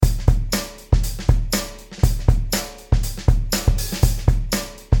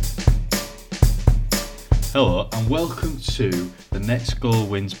Hello and welcome to the Next Goal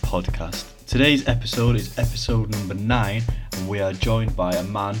Wins podcast. Today's episode is episode number 9 and we are joined by a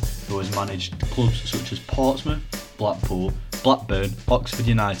man who has managed clubs such as Portsmouth, Blackpool, Blackburn, Oxford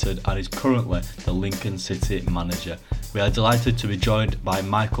United and is currently the Lincoln City manager. We are delighted to be joined by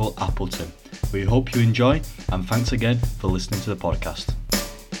Michael Appleton. We hope you enjoy and thanks again for listening to the podcast.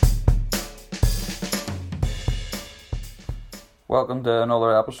 Welcome to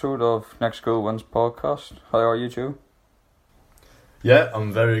another episode of Next Goal Wins podcast. How are you two? Yeah,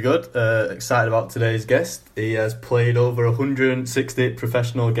 I'm very good. Excited about today's guest. He has played over 160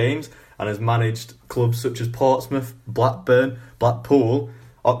 professional games and has managed clubs such as Portsmouth, Blackburn, Blackpool,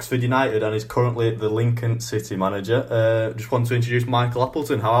 Oxford United and is currently the Lincoln City manager. Just want to introduce Michael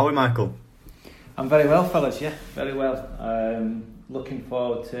Appleton. How are we, Michael? I'm very well, fellas, yeah, very well. Looking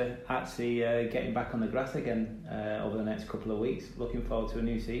forward to actually getting back on the grass again over the next couple of weeks. Looking forward to a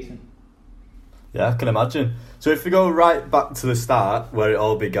new season. Yeah, I can imagine. So if we go right back to the start, where it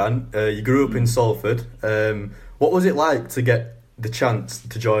all began, you grew up in Salford. What was it like to get the chance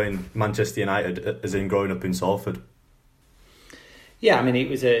to join Manchester United, as in growing up in Salford? Yeah, I mean, it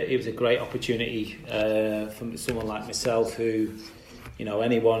was a great opportunity from someone like myself who, you know,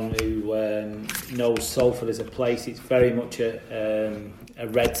 anyone who knows Salford as a place, it's very much a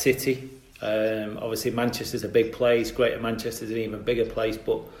red city. Obviously, Manchester's a big place. Greater Manchester's an even bigger place.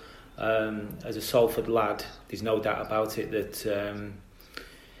 But as a Salford lad, there's no doubt about it that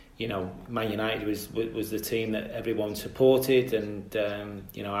you know, Man United was the team that everyone supported, and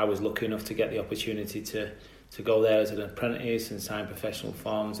you know, I was lucky enough to get the opportunity to go there as an apprentice and sign professional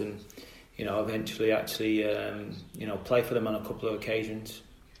forms and, you know, eventually actually, you know, play for them on a couple of occasions.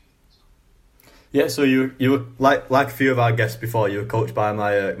 Yeah, so you were like a few of our guests before. You were coached by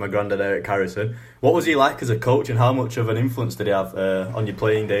my granddad Eric Harrison. What was he like as a coach, and how much of an influence did he have on your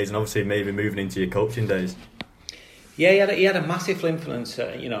playing days, and obviously maybe moving into your coaching days? Yeah, he had a massive influence.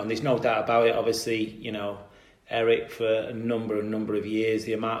 You know, and there's no doubt about it. Obviously, you know, Eric for a number of years,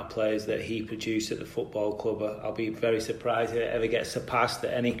 the amount of players that he produced at the football club, I'll be very surprised if it ever gets surpassed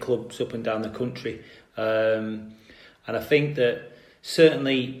at any clubs up and down the country. And I think that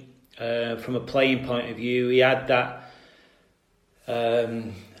certainly from a playing point of view, he had that,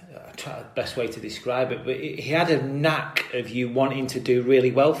 I'll try the best way to describe it, but he had a knack of you wanting to do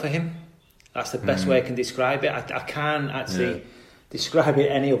really well for him. That's the best way I can describe it. I can't actually describe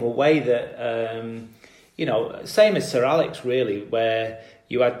it any other way that... you know, same as Sir Alex, really, where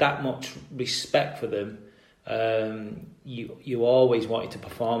you had that much respect for them. You always wanted to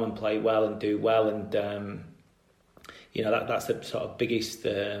perform and play well and do well, and you know, that's the sort of biggest,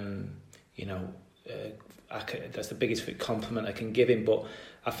 you know, that's the biggest compliment I can give him. But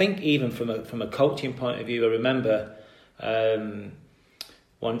I think even from a coaching point of view, I remember.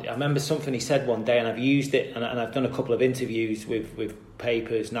 I remember something he said one day, and I've used it, and I've done a couple of interviews with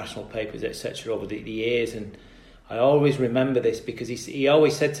papers, national papers, etc. over the years, and I always remember this because he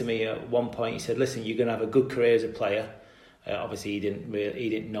always said to me at one point, he said, "Listen, you're going to have a good career as a player." Obviously, he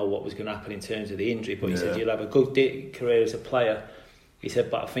didn't know what was going to happen in terms of the injury, but he said you'll have a good career as a player. He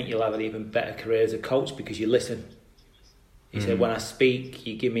said, but I think you'll have an even better career as a coach because you listen. He said, when I speak,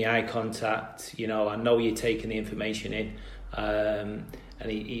 you give me eye contact. You know, I know you're taking the information in. And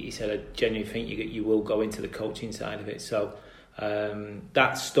he said, I genuinely think you will go into the coaching side of it. So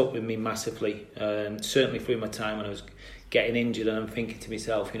that stuck with me massively. Certainly through my time when I was getting injured, and I'm thinking to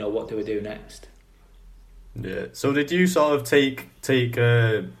myself, you know, what do I do next? Yeah. So did you sort of take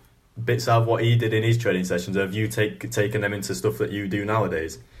bits out of what he did in his training sessions? Have you taken them into stuff that you do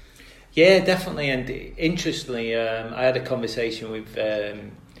nowadays? Yeah, definitely. And interestingly, I had a conversation with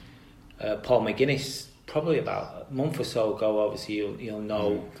Paul McGuinness probably about a month or so ago. Obviously, you'll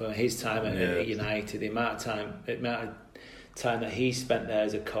know from his time at United, the amount of time that he spent there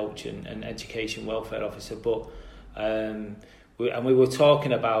as a coach and education welfare officer. But we were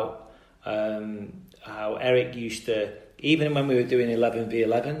talking about how Eric used to, even when we were doing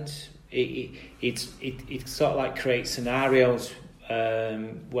 11v11s, he'd sort of like create scenarios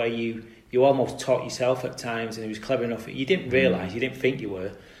where you almost taught yourself at times, and he was clever enough. You didn't realise, you didn't think you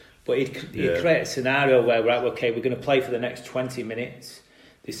were. But he'd create a scenario where, right, okay, we're going to play for the next 20 minutes.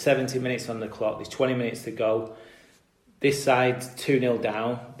 There's 70 minutes on the clock. There's 20 minutes to go. This side's 2-0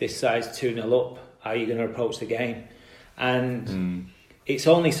 down. This side's 2-0 up. How are you going to approach the game? And it's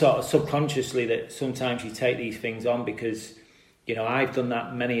only sort of subconsciously that sometimes you take these things on because, you know, I've done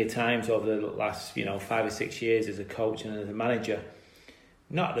that many a times over the last, you know, 5 or 6 years as a coach and as a manager,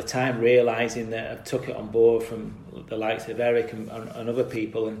 not at the time realising that I took it on board from the likes of Eric and other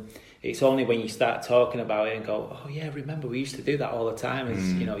people, and it's only when you start talking about it and go, oh yeah, remember we used to do that all the time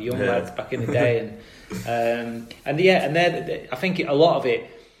as young lads back in the day, and I think a lot of it,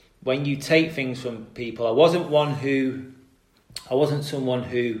 when you take things from people, I wasn't someone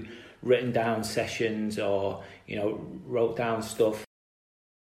who written down sessions or wrote down stuff.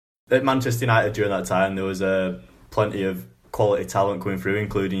 At Manchester United during that time, there was plenty of quality talent coming through,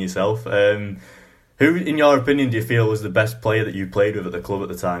 including yourself. Who, in your opinion, do you feel was the best player that you played with at the club at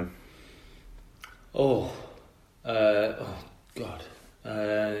the time? God.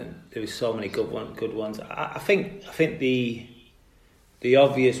 There was so many good ones. I think the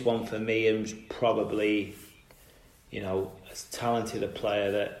obvious one for me is probably, as talented a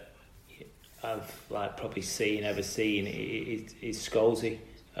player that I've probably ever seen is Scholesy.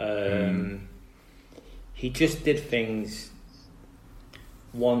 He just did things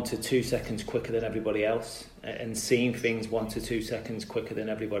 1 to 2 seconds quicker than everybody else, and seeing things 1 to 2 seconds quicker than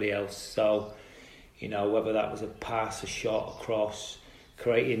everybody else. So, whether that was a pass, a shot, a cross,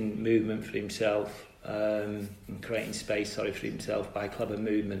 creating movement for himself, and creating space, for himself by clever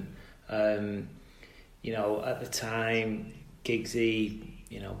movement. At the time, Giggsy,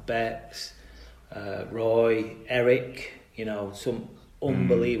 Bex, Roy, Eric, some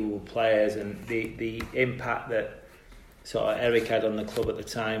unbelievable players, and the impact that sort of Eric had on the club at the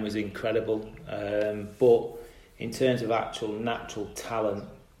time was incredible. But in terms of actual natural talent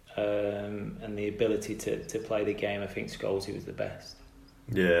and the ability to play the game, I think Scholesy was the best.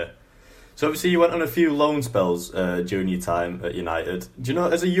 Yeah. So obviously you went on a few loan spells during your time at United. Do you know,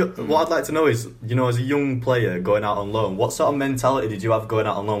 what I'd like to know is, as a young player going out on loan, what sort of mentality did you have going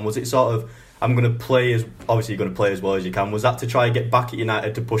out on loan? Was it sort of, I'm going to play obviously you're going to play as well as you can. Was that to try and get back at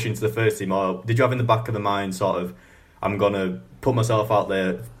United to push into the first team, or did you have in the back of the mind sort of, I'm going to put myself out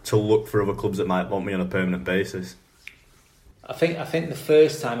there to look for other clubs that might want me on a permanent basis? I think the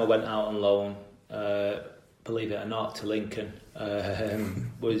first time I went out on loan, believe it or not, to Lincoln,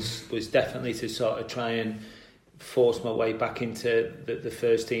 was definitely to sort of try and force my way back into the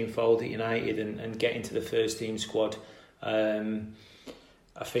first team fold at United and get into the first team squad. I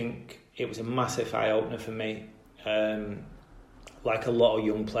think it was a massive eye opener for me. Like a lot of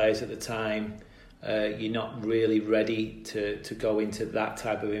young players at the time, you're not really ready to go into that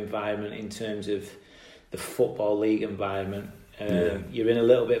type of environment in terms of the Football League environment. You're in a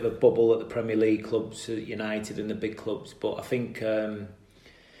little bit of a bubble at the Premier League clubs, at United and the big clubs, but I think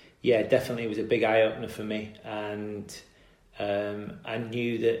definitely it was a big eye opener for me, and I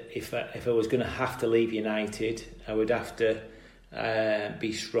knew that if I was going to have to leave United, I would have to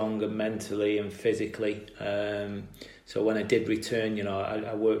be stronger mentally and physically. So when I did return,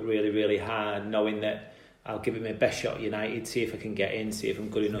 I worked really, really hard, knowing that I'll give it my best shot at United, see if I can get in, see if I'm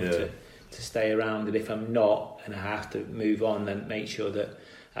good enough to stay around, and if I'm not and I have to move on, then make sure that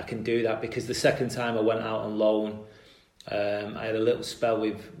I can do that. Because the second time I went out on loan, I had a little spell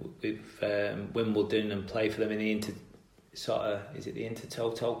with Wimbledon and played for them in the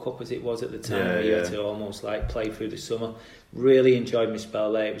Intertoto Cup as it was at the time. You had to almost play through the summer. Really enjoyed my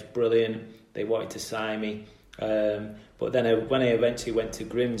spell there. It was brilliant. They wanted to sign me, but then when I eventually went to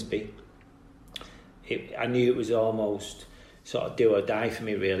Grimsby, I knew it was almost sort of do or die for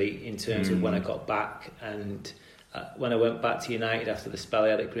me, really, in terms of when I got back. And when I went back to United after the spell I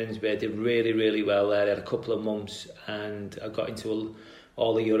had at Grimsby, I did really, really well there. I had a couple of months, and I got into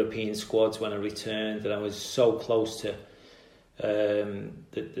all the European squads when I returned, and I was so close to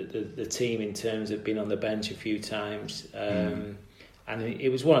the team in terms of being on the bench a few times. And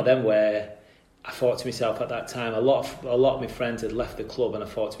it was one of them where I thought to myself at that time, a lot of my friends had left the club, and I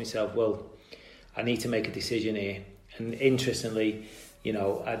thought to myself, well, I need to make a decision here. And interestingly,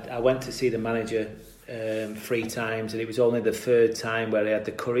 I went to see the manager 3 times, and it was only the third time where I had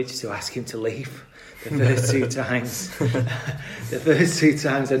the courage to ask him to leave. The first 2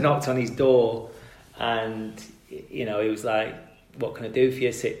 times I knocked on his door, and he was like, what can I do for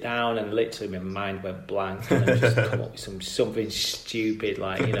you? Sit down. And literally my mind went blank, and I just come up with something stupid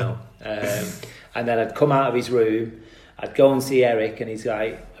and then I'd come out of his room, I'd go and see Eric, and he's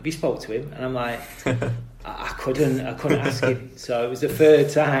like, have you spoke to him? And I'm like, I couldn't ask him. So it was the third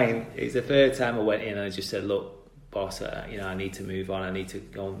time I went in, and I just said, look, boss, I need to move on. I need to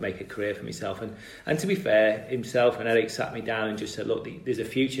go and make a career for myself. And to be fair, himself and Eric sat me down and just said, look, there's a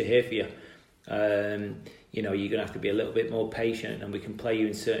future here for you. You're going to have to be a little bit more patient, and we can play you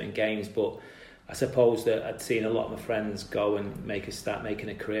in certain games. But I suppose that I'd seen a lot of my friends go and start making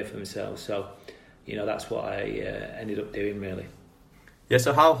a career for themselves. So, that's what I ended up doing, really. Yeah,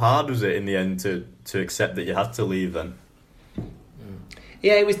 so how hard was it in the end to accept that you had to leave then?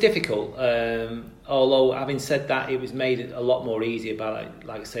 Yeah, it was difficult. Although, having said that, it was made a lot more easy by,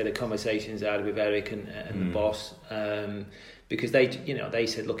 like I say, the conversations I had with Eric and the boss, because they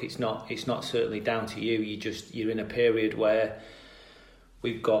said, look, it's not certainly down to you. You're in a period where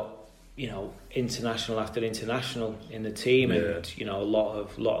we've got international after international in the team, and a lot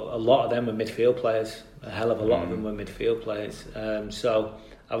of them were midfield players. A hell of a lot of them were midfield players. So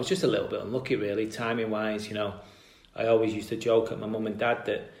I was just a little bit unlucky, really, timing wise. I always used to joke at my mum and dad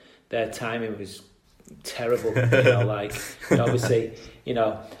that their timing was terrible. Obviously,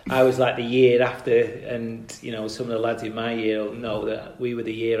 I was like the year after, and some of the lads in my year will know that we were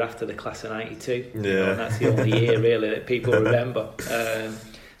the year after the class of '92. And that's the only year really that people remember.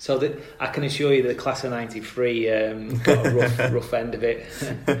 So that I can assure you, the class of '93 got a rough end of it.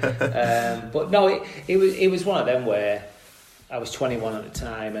 But no, it was one of them where I was 21 at the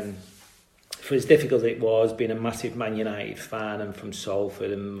time, and for as difficult as it was, being a massive Man United fan and from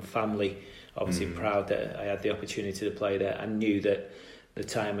Salford, and my family obviously proud that I had the opportunity to play there, I knew that the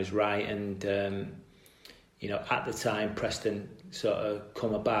time was right, and at the time Preston sort of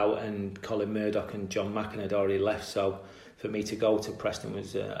come about, and Colin Murdoch and John Macken had already left, so for me to go to Preston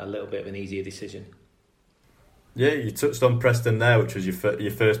was a little bit of an easier decision. Yeah, you touched on Preston there, which was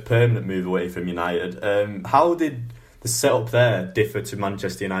your first permanent move away from United. How did the setup there differ to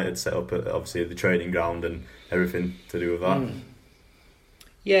Manchester United setup at obviously the training ground and everything to do with that?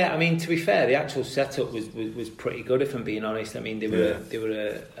 Yeah, I mean, to be fair, the actual setup was pretty good, if I'm being honest. I mean, they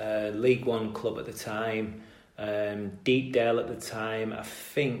were a League One club at the time. Deepdale at the time, I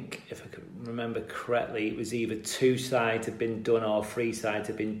think, if I can remember correctly, it was either 2 sides had been done or 3 sides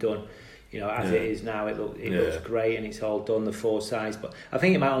had been done. As it is now, it looks great and it's all done, the 4 sides. But I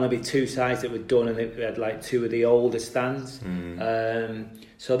think it might only be 2 sides that were done, and it had like 2 of the older stands.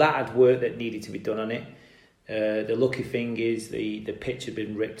 So that had work that needed to be done on it. The lucky thing is the pitch had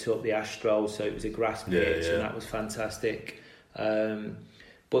been ripped up, the Astros, so it was a grass pitch, and that was fantastic.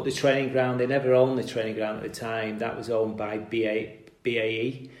 But the training ground, they never owned the training ground at the time. That was owned by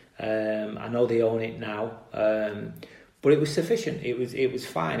BAE. I know they own it now. But it was sufficient. It was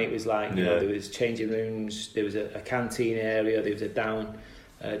fine. It was like, there was changing rooms, there was a canteen area, there was a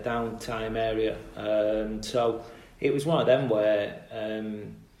downtime area. So it was one of them where,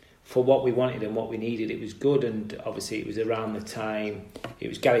 for what we wanted and what we needed, it was good. And obviously it was around the time, it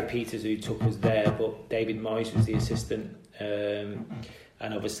was Gary Peters who took us there, but David Moyes was the assistant.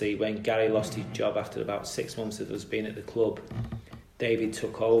 And obviously when Gary lost his job after about 6 months of us being at the club, David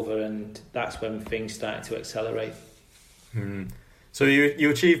took over, and that's when things started to accelerate. So you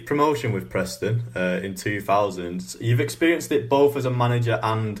achieved promotion with Preston in 2000. You've experienced it both as a manager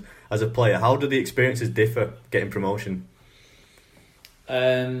and as a player. How do the experiences differ getting promotion?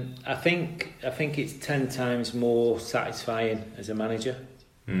 I think it's 10 times more satisfying as a manager.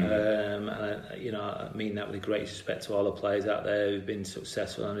 And I mean that with great respect to all the players out there who've been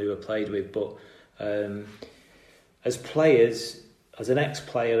successful and who I've played with. But as players, as an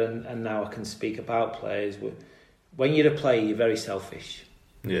ex-player, and now I can speak about players, when you're a player, you're very selfish.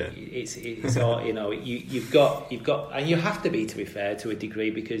 Yeah, it's all, you've got, and you have to be, to be fair, to a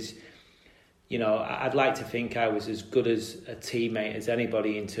degree, because I'd like to think I was as good as a teammate as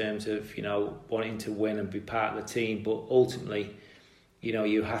anybody in terms of wanting to win and be part of the team. But ultimately,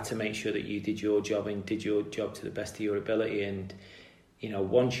 you had to make sure that you did your job and did your job to the best of your ability. And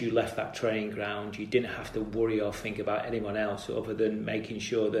once you left that training ground, you didn't have to worry or think about anyone else other than making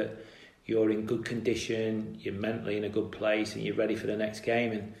sure that you're in good condition, you're mentally in a good place, and you're ready for the next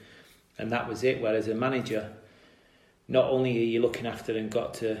game. And that was it. Whereas a manager, not only are you looking after and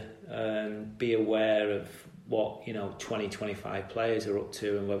got to be aware of what 20, 25 players are up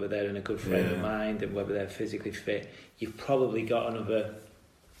to and whether they're in a good frame of mind and whether they're physically fit, you've probably got another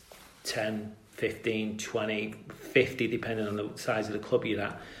 10, 15, 20, 50, depending on the size of the club you're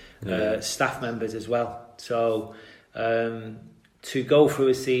at, staff members as well. So to go through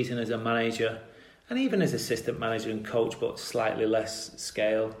a season as a manager, and even as assistant manager and coach, but slightly less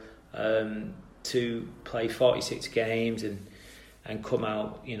scale, to play 46 games and come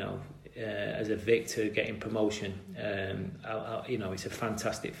out, as a victor, getting promotion, it's a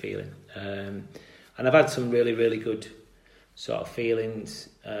fantastic feeling. And I've had some really, really good sort of feelings,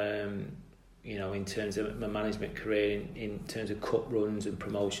 in terms of my management career, in terms of cup runs and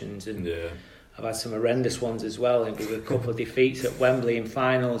promotions, and I've had some horrendous ones as well, with a couple of defeats at Wembley in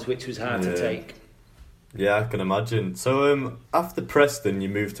finals, which was hard to take. Yeah, I can imagine. So after Preston, you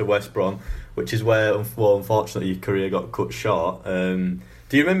moved to West Brom, which is where, unfortunately, your career got cut short.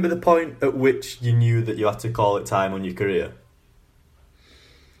 Do you remember the point at which you knew that you had to call it time on your career?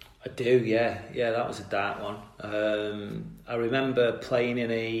 I do, yeah. That was a dark one. I remember playing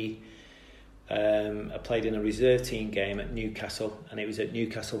I played in a reserve team game at Newcastle, and it was at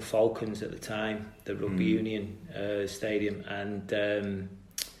Newcastle Falcons at the time, the rugby union stadium, and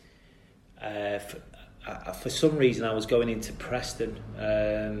for some reason I was going into Preston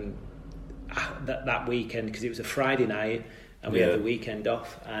that weekend, because it was a Friday night and we had the weekend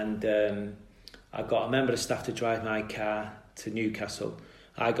off, and I got a member of staff to drive my car to Newcastle.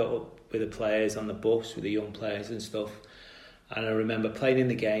 I got up with the players on the bus, with the young players and stuff, and I remember playing in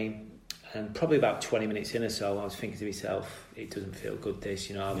the game, and probably about 20 minutes in or so I was thinking to myself, it doesn't feel good,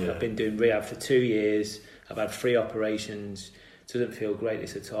 this, I've been doing rehab for 2 years, I've had 3 operations, it doesn't feel great,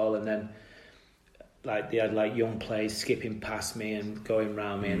 this at all. And then they had young players skipping past me and going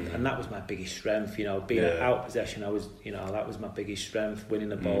round me, and that was my biggest strength, being out possession. I was, that was my biggest strength, winning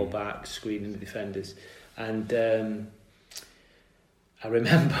the ball back, screening the defenders. And I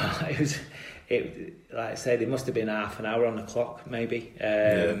remember it like I say, there must have been half an hour on the clock maybe,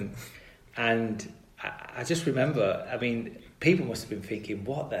 and I just remember, people must have been thinking,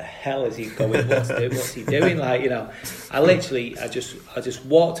 what the hell is he going, what's he doing? I just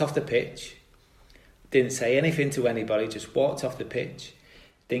walked off the pitch, didn't say anything to anybody, just walked off the pitch,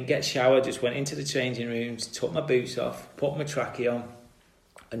 didn't get showered, just went into the changing rooms, took my boots off, put my trackie on,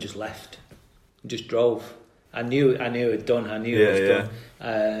 and just left, just drove. I knew I'd done, I was done.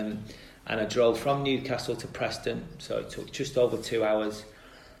 And I drove from Newcastle to Preston, so it took just over 2 hours.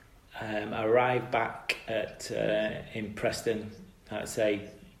 I arrived back in Preston, I'd say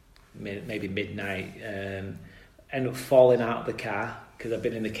maybe midnight. Ended up falling out of the car, because I've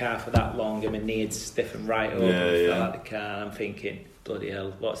been in the car for that long, and my knee had stiffened right up, and fell out of the car, and I'm thinking, bloody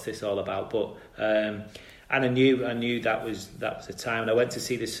hell, what's this all about? But and I knew that was the time. And I went to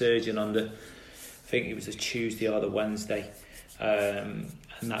see the surgeon on I think it was a Tuesday or the Wednesday,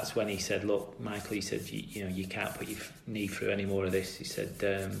 and that's when he said, look, Michael, he said, you can't put your knee through any more of this. He said,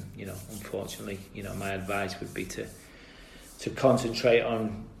 unfortunately, my advice would be to concentrate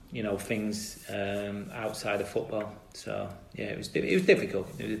on, things outside of football. So yeah, it was difficult.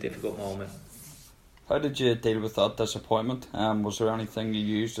 It was a difficult moment. How did you deal with that disappointment? Was there anything you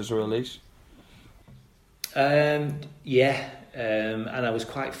used as a release? And I was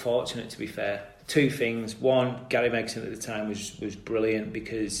quite fortunate, to be fair. 2 things. One, Gary Megson at the time was brilliant,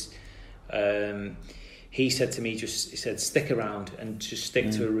 because he said to me, he said, stick around and just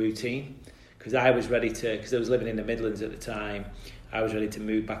stick to a routine, because I was ready to, because I was living in the Midlands at the time, I was ready to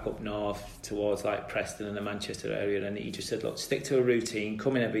move back up north towards Preston and the Manchester area, and he just said, look, stick to a routine,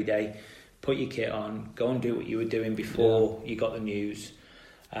 come in every day, put your kit on, go and do what you were doing before you got the news,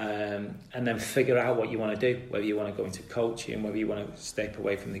 and then figure out what you want to do, whether you want to go into coaching, whether you want to step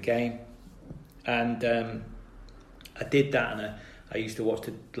away from the game. And I did that, and I used to watch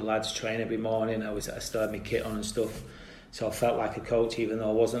the lads train every morning. I still had my kit on and stuff, so I felt like a coach even though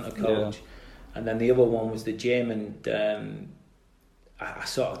I wasn't a coach. And then the other one was the gym, and I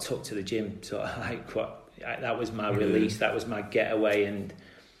sort of took to the gym, sort of that was my release, that was my getaway, and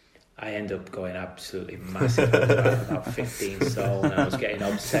I ended up going absolutely massive. I was about 15 stone, and I was getting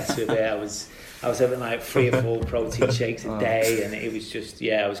obsessed with it. I was having 3 or 4 protein shakes a day, and it was just,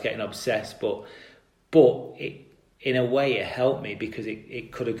 I was getting obsessed. But it, in a way, it helped me, because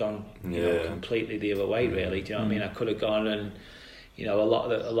it could have gone completely the other way, really. Do you know what I mean? I could have gone, and a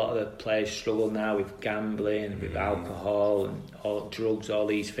lot of the players struggle now with gambling, with alcohol, and all drugs, all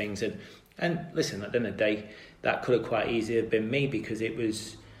these things. And listen, at the end of the day, that could have quite easily have been me, because it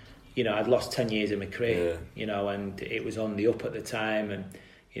was, I'd lost 10 years of my career, and it was on the up at the time, and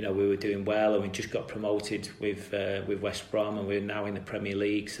we were doing well, and we just got promoted with West Brom, and we're now in the Premier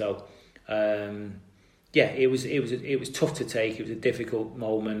League. So it was tough to take. It was a difficult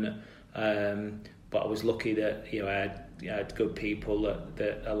moment, but I was lucky that I had good people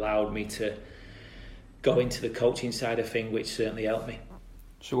that allowed me to go into the coaching side of things, which certainly helped me.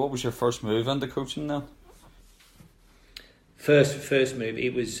 So what was your first move into coaching then? First move,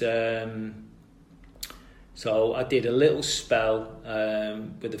 it was so I did a little spell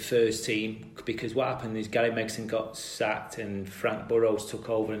with the first team, because what happened is Gary Megson got sacked and Frank Burrows took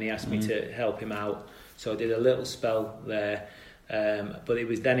over, and he asked me to help him out. So I did a little spell there, but it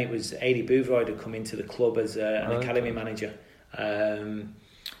was Aidy Boothroyd had come into the club as an academy manager, and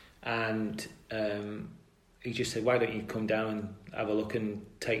he just said, why don't you come down and have a look and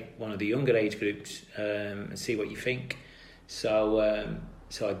take one of the younger age groups and see what you think. So I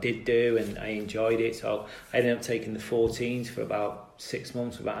did do, and I enjoyed it. So I ended up taking the 14s for about 6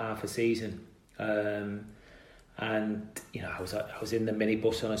 months, about half a season, and And I was in the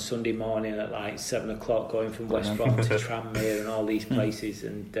minibus on a Sunday morning at like 7 o'clock going from West Brom to Tranmere and all these places,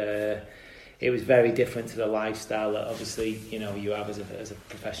 and it was very different to the lifestyle that obviously you have as a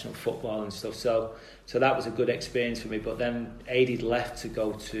professional footballer and stuff. So that was a good experience for me. But then Aidy'd left to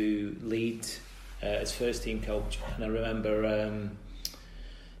go to Leeds as first team coach, and I remember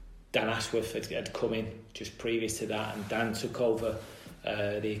Dan Ashworth had come in just previous to that, and Dan took over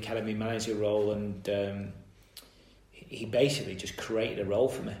the academy manager role, and he basically just created a role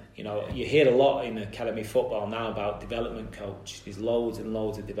for me. You hear a lot in academy football now about development coach. There's loads and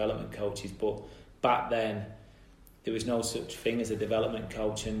loads of development coaches, but back then there was no such thing as a development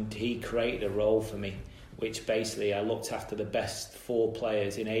coach, and he created a role for me, which basically I looked after the best 4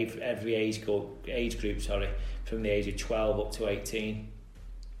 players in every age group, from the age of 12 up to 18.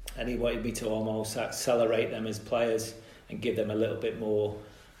 And he wanted me to almost accelerate them as players and give them a little bit more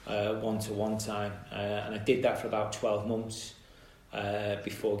one-to-one time, and I did that for about 12 months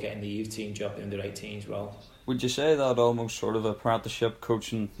before getting the youth team job, the under-18s role. Would you say that almost sort of apprenticeship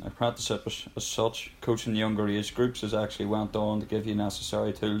as such, coaching younger age groups, has actually went on to give you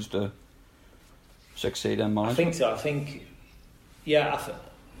necessary tools to succeed in management? I think so. I think, yeah,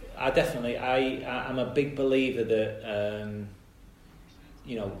 I definitely, I'm a big believer that,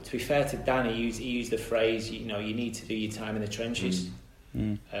 to be fair to Dan, he used the phrase, you need to do your time in the trenches.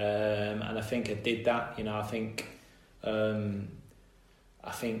 And I think I did that.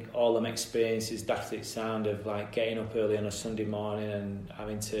 I think all them experiences, daft it sound, of like getting up early on a Sunday morning and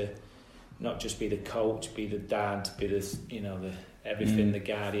having to not just be the coach, be the dad, be the everything, the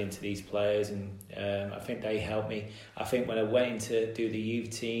guardian to these players, and I think they helped me. I think when I went in to do the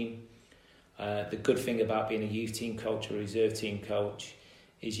youth team, the good thing about being a youth team coach or reserve team coach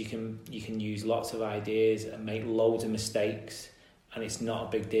is you can use lots of ideas and make loads of mistakes, and it's not a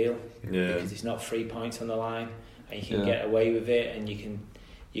big deal because it's not 3 points on the line, and you can get away with it, and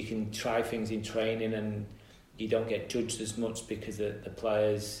you can try things in training, and you don't get judged as much because the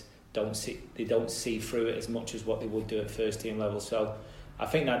players don't see through it as much as what they would do at first team level. So I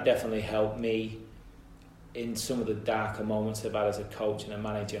think that definitely helped me in some of the darker moments I've had as a coach and a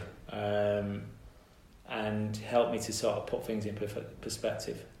manager, and helped me to sort of put things in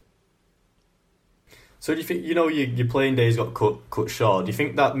perspective. So do you think, your playing days got cut short? Do you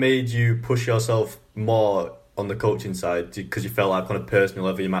think that made you push yourself more on the coaching side because you felt like on a personal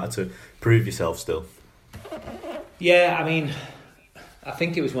level you might have to prove yourself still? Yeah, I mean, I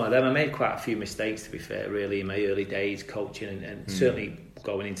think it was one of them. I made quite a few mistakes, to be fair, really, in my early days coaching and certainly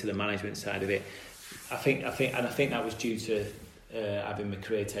going into the management side of it. I think that was due to having my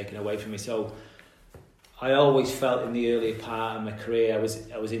career taken away from me. So I always felt in the earlier part of my career I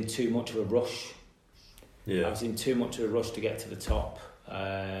was in too much of a rush. Yeah. I was in too much of a rush to get to the top,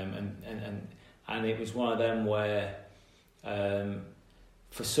 and it was one of them where,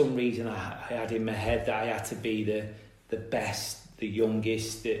 for some reason, I had in my head that I had to be the best, the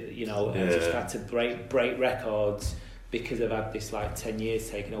youngest. I just had to break records because I've had this 10 years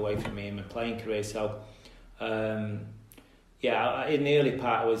taken away from me in my playing career. So, in the early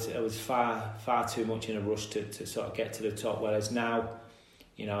part, I was far too much in a rush to sort of get to the top. Whereas now,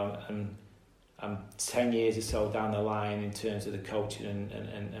 I'm 10 years or so down the line in terms of the coaching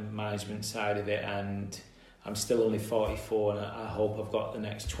and management side of it, and I'm still only 44, and I hope I've got the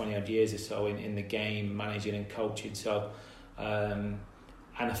next 20 odd years or so in the game, managing and coaching. So, and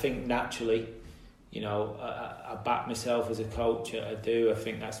I think naturally, I back myself as a coach. I do. I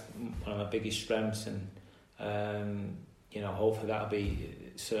think that's one of my biggest strengths, and hopefully that'll be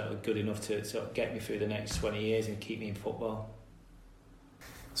certainly good enough to sort of get me through the next 20 years and keep me in football.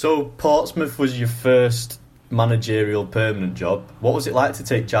 So Portsmouth was your first managerial permanent job. What was it like to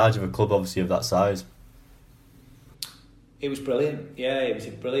take charge of a club obviously of that size? It was brilliant. Yeah, it was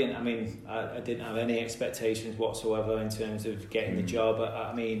brilliant. I mean, I didn't have any expectations whatsoever in terms of getting the job.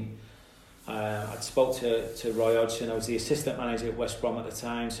 I spoke to Roy Hodgson. I was the assistant manager at West Brom at the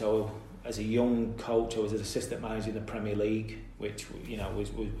time, so as a young coach I was an assistant manager in the Premier League, which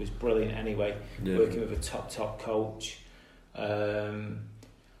was brilliant anyway, working with a top coach.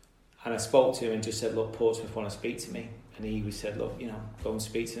 And I spoke to him and just said, look, Portsmouth want to speak to me. And he said, look, go and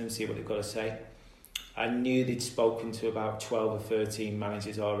speak to them, see what they've got to say. I knew they'd spoken to about 12 or 13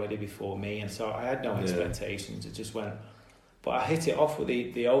 managers already before me, and so I had no expectations. It just went. But I hit it off with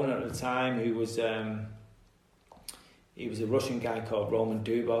the owner at the time, who was he was a Russian guy called Roman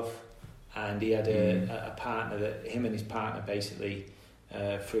Dubov, and he had a partner that him and his partner basically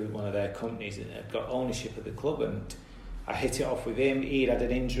through one of their companies had got ownership of the club, and I hit it off with him. He'd had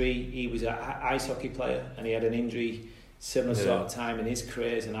an injury. He was an ice hockey player, and he had an injury similar sort of time in his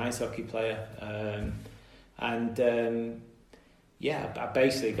career as an ice hockey player. And I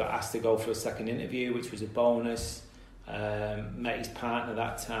basically got asked to go for a second interview, which was a bonus. Met his partner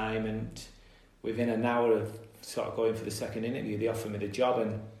that time, and within an hour of sort of going for the second interview, they offered me the job.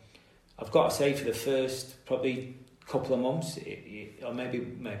 And I've got to say, for the first probably couple of months, or maybe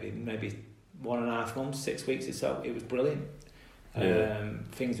 1.5 months, 6 weeks or so, it was brilliant.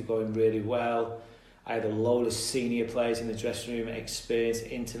 Things were going really well. I had a load of senior players in the dressing room, experienced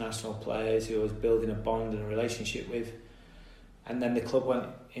international players who I was building a bond and a relationship with. And then the club went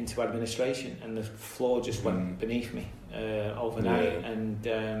into administration, and the floor just went beneath me overnight. And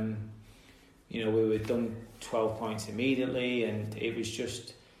we were done 12 points immediately, and it was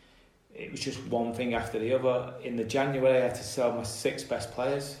just one thing after the other. In the January, I had to sell my 6 best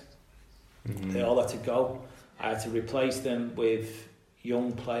players. They all had to go. I had to replace them with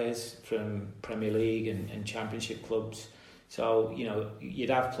young players from Premier League and Championship clubs. So, you'd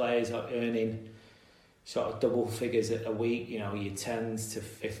have players earning sort of double figures a week, your 10s to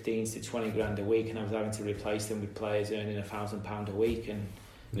 15s to 20 grand a week, and I was having to replace them with players earning £1,000 a week, and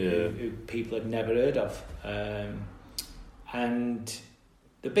who people had never heard of. And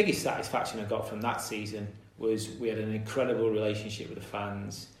the biggest satisfaction I got from that season was we had an incredible relationship with the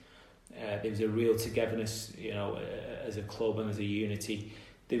fans. There was a real togetherness, as a club and as a unity.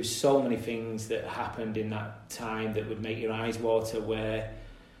 There was so many things that happened in that time that would make your eyes water, where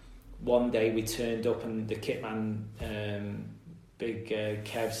one day we turned up and the kit man, big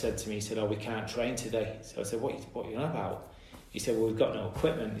Kev, said to me, he said, "Oh, we can't train today." So I said, what are you on about? He said, "Well, we've got no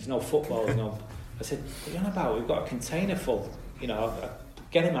equipment, there's no football, there's no..." I said, "What are you on about? We've got a container full, I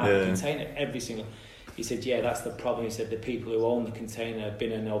get him out of the container every single..." He said, "Yeah, that's the problem." He said, "The people who own the container have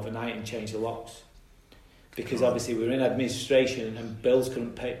been in overnight and changed the locks." Because obviously we were in administration and bills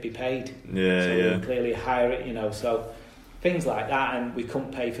couldn't be paid. So we would clearly hire it, so things like that. And we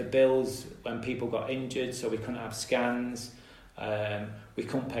couldn't pay for bills when people got injured, so we couldn't have scans. We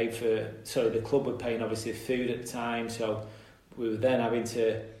couldn't pay for... the club were paying obviously food at the time, so we were then having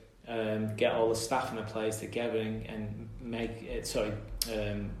to get all the staff and the players together and make it,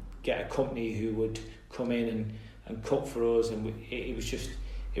 get a company who would come in and cook for us, and it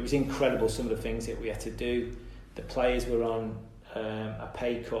was incredible, some of the things that we had to do. The players were on a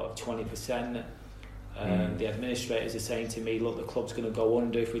pay cut of 20%. The administrators are saying to me, "Look, the club's going to go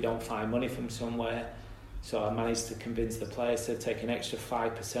under if we don't find money from somewhere." So I managed to convince the players to take an extra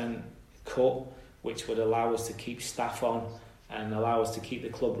 5% cut, which would allow us to keep staff on and allow us to keep the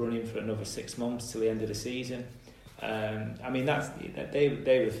club running for another 6 months till the end of the season. They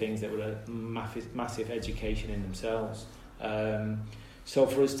were things that were a massive education in themselves. So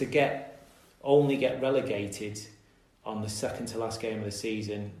for us to only get relegated on the second to last game of the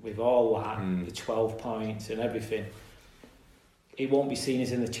season with all that, the 12 points and everything, it won't be seen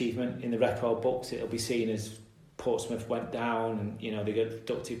as an achievement in the record books. It'll be seen as Portsmouth went down and they got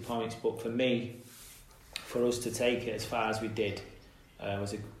deducted points. But for me, for us to take it as far as we did,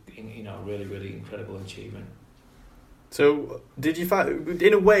 was a really, really incredible achievement. So, did you find,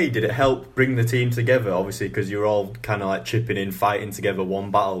 in a way, did it help bring the team together? Obviously, because you're all kind of like chipping in, fighting together, one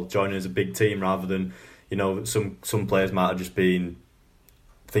battle, joining as a big team rather than, some players might have just been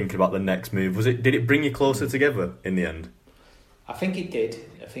thinking about the next move. Did it bring you closer together in the end? I think it did.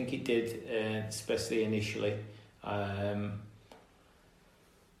 Especially initially. But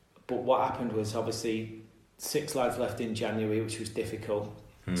what happened was obviously 6 lads left in January, which was difficult.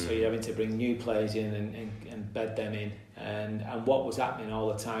 So you're having to bring new players in and bed them in. And what was happening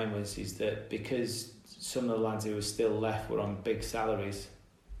all the time is that because some of the lads who were still left were on big salaries,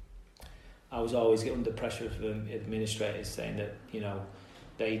 I was always under pressure from the administrators saying that,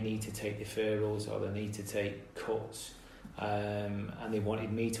 they need to take deferrals or they need to take cuts. And they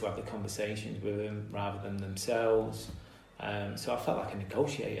wanted me to have the conversations with them rather than themselves. So I felt like a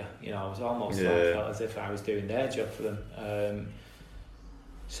negotiator. I was almost felt as if I was doing their job for them.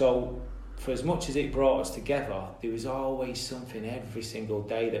 So for as much as it brought us together, there was always something every single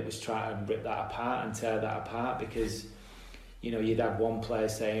day that was trying to rip that apart and tear that apart, because you'd have one player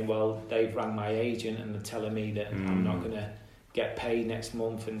saying, "Well, they've rang my agent and they're telling me that I'm not going to get paid next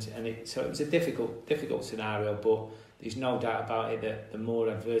month," so it was a difficult scenario. But there's no doubt about it that the more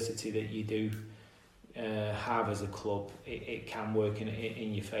adversity that you do have as a club, it can work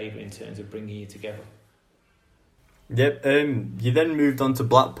in your favour in terms of bringing you together. Yep. You then moved on to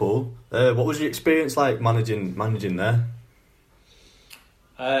Blackpool. What was your experience like managing there?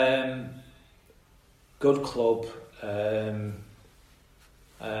 Good club.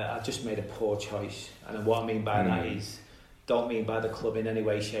 I just made a poor choice, and what I mean by that is, don't mean by the club in any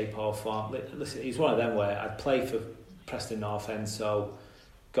way, shape or form. Listen, he's one of them where I'd play for Preston North End, so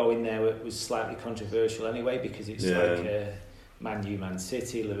going there was slightly controversial anyway, because it's like Man U, Man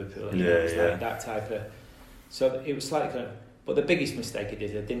City, Liverpool, and it's like that type of. So it was slightly but the biggest mistake I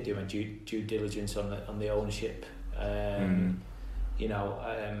didn't do my due diligence on the ownership. You know,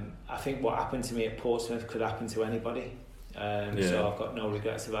 I think what happened to me at Portsmouth could happen to anybody. So I've got no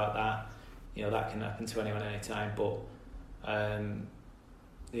regrets about that. You know, that can happen to anyone anytime. But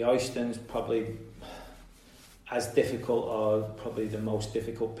the Oystons probably as difficult, or probably the most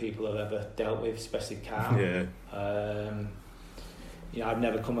difficult people I've ever dealt with, especially Carl. You know, I've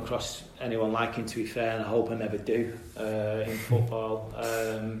never come across anyone like him, to be fair, and I hope I never do in football.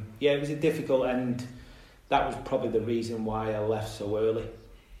 It was a difficult, and that was probably the reason why I left so early,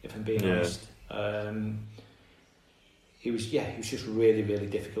 if I'm being honest. He was just really, really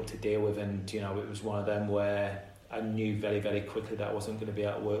difficult to deal with, and you know, it was one of them where I knew very, very quickly that I wasn't going to be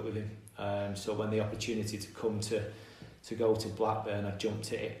able to work with him. So when the opportunity to come to go to Blackburn, I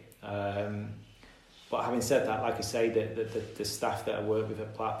jumped at it. But having said that, like I say, the staff that I worked with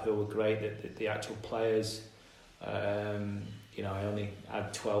at Blackpool were great. The actual players, you know, I only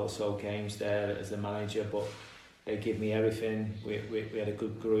had 12 or so games there as a manager, but they give me everything. We had a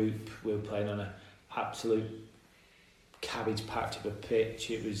good group. We were playing on an absolute cabbage patch of a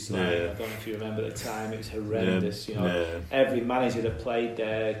pitch. It was like, I don't know if you remember the time, it was horrendous. You know, every manager that played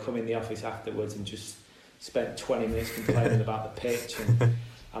there come in the office afterwards and just spent 20 minutes complaining about the pitch, and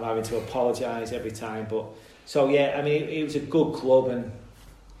I'm having to apologise every time. But so I mean, it was a good club, and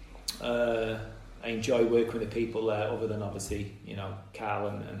I enjoy working with the people there, other than obviously, you know, Carl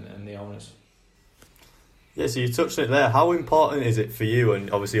and the owners. Yeah, so you touched on it there. How important is it for you and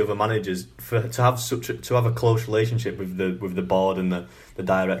obviously other managers to have a close relationship with the board and the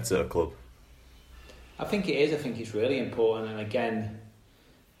director at a club? I think it is. I think it's really important, and again,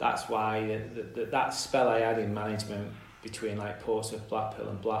 that's why that spell I had in management between like Portsmouth, Blackpool,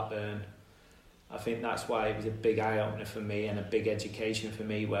 and Blackburn, I think that's why it was a big eye opener for me and a big education for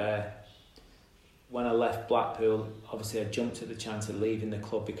me. Where when I left Blackpool, obviously I jumped at the chance of leaving the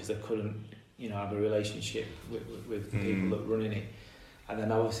club because I couldn't, you know, have a relationship with the people that were running it. And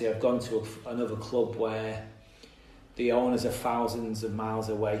then obviously I've gone to another club where the owners are thousands of miles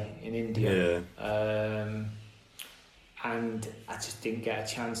away in India. And I just didn't get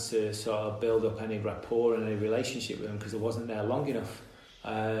a chance to sort of build up any rapport and any relationship with them because I wasn't there long enough.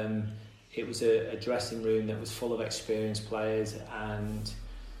 It was a dressing room that was full of experienced players, and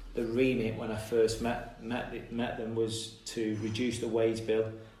the remit when I first met them was to reduce the wage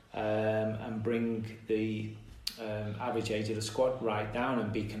bill and bring the average age of the squad right down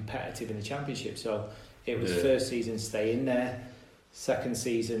and be competitive in the Championship. So it was first season stay in there, second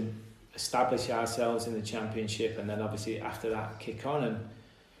season establish ourselves in the Championship, and then obviously after that kick on. And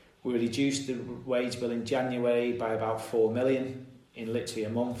we reduced the wage bill in January by about 4 million in literally a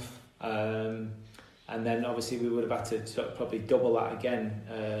month. And then obviously we would have had to sort of probably double that again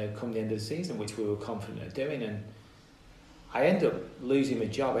come the end of the season, which we were confident of doing. And I ended up losing my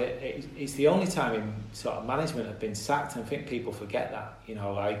job. It's the only time in sort of management I've been sacked, and I think people forget that. You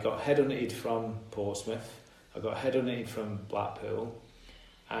know, I got headhunted from Portsmouth, I got headhunted from Blackpool,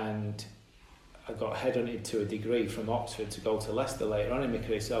 and I got headhunted to a degree from Oxford to go to Leicester later on in my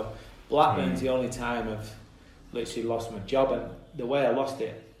career. So Blackburn's the only time I've literally lost my job, and the way I lost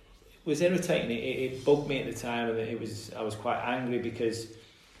it was irritating. It bugged me at the time, and I was quite angry because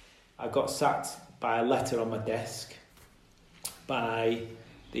I got sacked by a letter on my desk by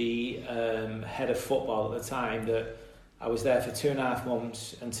the head of football at the time that I was there for 2.5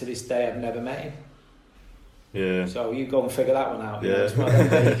 months, and to this day I've never met him. Yeah. So you go and figure that one out. Yeah. You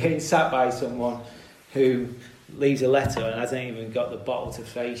know, you're getting sat by someone who leaves a letter and hasn't even got the bottle to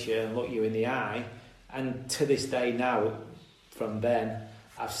face you and look you in the eye. And to this day now, from then,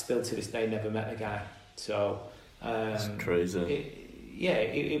 I've still to this day never met the guy. So it's crazy.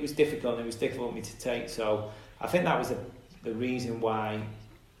 It was difficult, and it was difficult for me to take. So I think that was the reason why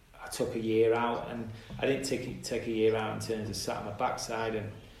I took a year out, and I didn't take a year out in terms of sat on my backside and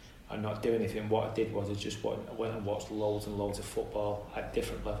not doing anything. What I did was I just went and watched loads and loads of football at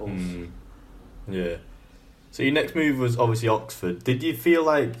different levels. Yeah. So your next move was obviously Oxford. Did you feel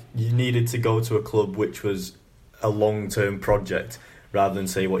like you needed to go to a club which was a long-term project rather than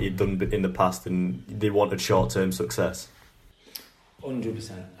say what you'd done in the past and they wanted short-term success?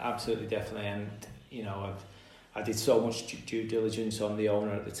 100%, absolutely, definitely. And you know, I did so much due diligence on the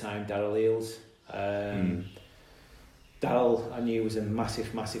owner at the time, Darryl Eales. Darryl, I knew, was a massive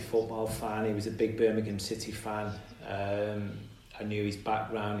football fan. He was a big Birmingham City fan. I knew his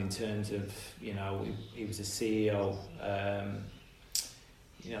background in terms of, you know, he was a CEO.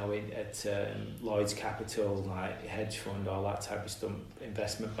 at Lloyd's Capital, like hedge fund, all that type of stuff,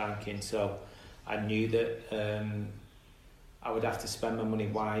 investment banking. So I knew that I would have to spend my money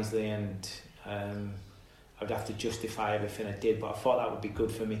wisely, and I would have to justify everything I did. But I thought that would be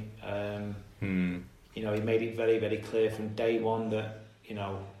good for me. He made it very, very clear from day one that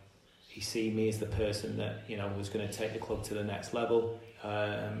he see me as the person that was going to take the club to the next level.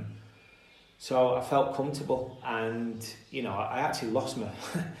 So I felt comfortable, and I actually lost my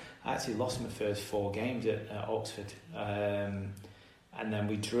first 4 games at Oxford, and then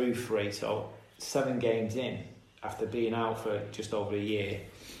we drew 3. So 7 games in, after being out for just over a year,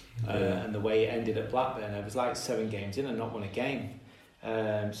 and the way it ended at Blackburn, it was like 7 games in and not won a game.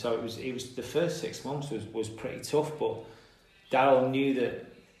 So it was the first 6 months was pretty tough, but Darryl knew that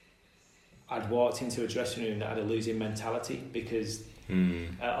I'd walked into a dressing room that had a losing mentality, because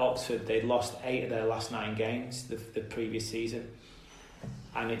at Oxford they'd lost 8 of their last 9 games the previous season,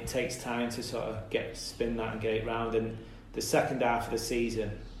 and it takes time to sort of spin that and get it round. And the second half of the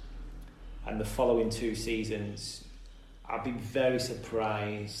season and the following 2 seasons, I'd be very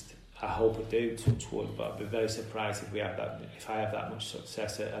surprised. I hope I do, touch wood, but I'd be very surprised if I have that much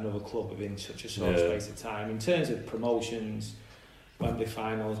success at another club within such a short space of time. In terms of promotions, Wembley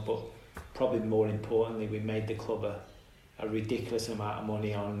finals, but probably more importantly, we made the club a ridiculous amount of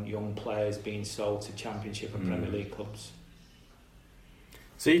money on young players being sold to Championship and Premier League clubs.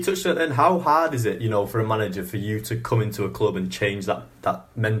 So you touched on it then, how hard is it, for a manager, for you to come into a club and change that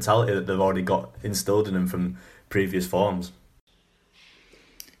mentality that they've already got instilled in them from previous forms?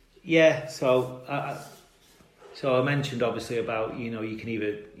 Yeah, so I mentioned obviously about, you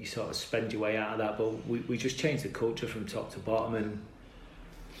sort of spend your way out of that, but we just changed the culture from top to bottom. And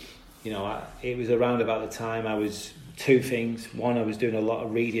it was around about the time I was 2 things. One, I was doing a lot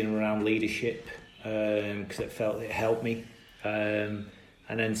of reading around leadership, because it felt it helped me.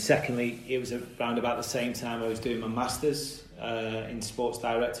 And then secondly, it was around about the same time I was doing my masters in sports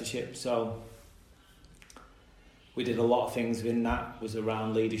directorship. So we did a lot of things within that was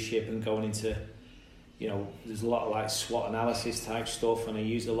around leadership and going into, there's a lot of like SWOT analysis type stuff, and I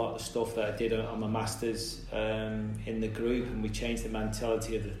used a lot of the stuff that I did on my masters in the group, and we changed the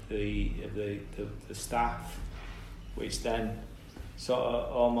mentality of the staff, which then sort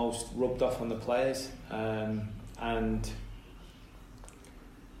of almost rubbed off on the players, and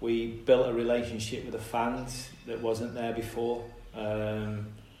we built a relationship with the fans that wasn't there before. And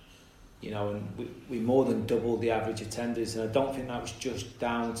we more than doubled the average attendance, and I don't think that was just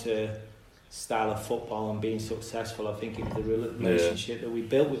down to style of football and being successful. I think it was the relationship that we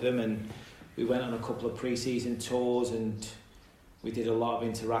built with them, and we went on a couple of pre-season tours, and we did a lot of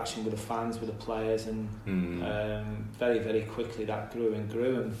interaction with the fans, with the players, and very, very quickly that grew and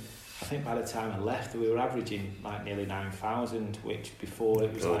grew. And I think by the time I left, we were averaging like nearly 9,000, which before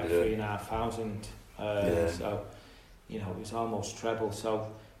it was 3,500. So, it was almost treble. So,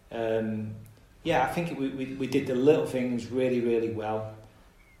 I think we did the little things really, really well,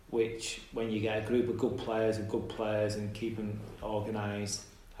 which when you get a group of good players and keep them organised,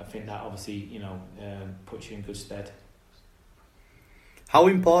 I think that obviously, puts you in good stead. How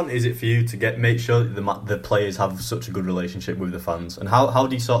important is it for you to make sure that the players have such a good relationship with the fans, and how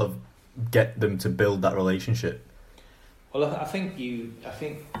do you sort of get them to build that relationship? Well, I think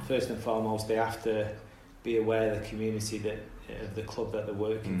first and foremost they have to be aware of the community of the club that they're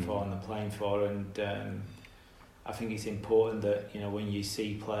working for and they're playing for, and I think it's important that when you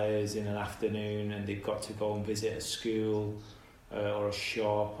see players in an afternoon and they've got to go and visit a school or a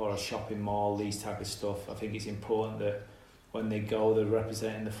shop or a shopping mall, these type of stuff, I think it's important that when they go, they're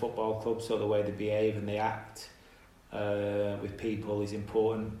representing the football club, so the way they behave and they act with people is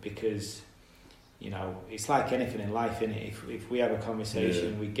important, because it's like anything in life, innit? If we have a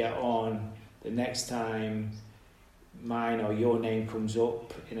conversation, we get on, the next time mine or your name comes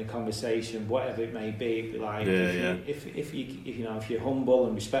up in a conversation, whatever it may be, it'd be like, if you're humble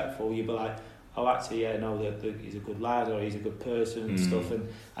and respectful, you'd be like, oh, actually, he's a good lad, or he's a good person and stuff,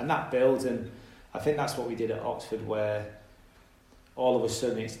 and that builds. And I think that's what we did at Oxford, where all of a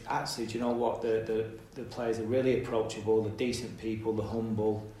sudden it's actually, do you know what, the players are really approachable, they're decent people, they're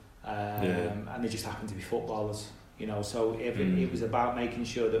humble, and they just happen to be footballers, so it was about making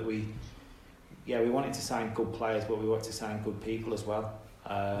sure that we wanted to sign good players, but we wanted to sign good people as well.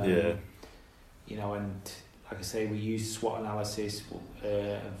 And like I say, we used SWOT analysis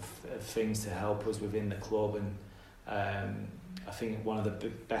of things to help us within the club, and I think one of the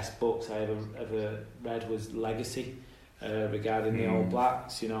best books I ever read was Legacy, regarding the All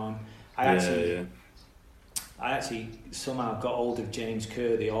Blacks. I actually somehow got hold of James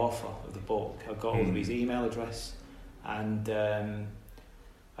Kerr, the author of the book. I got hold of his email address, and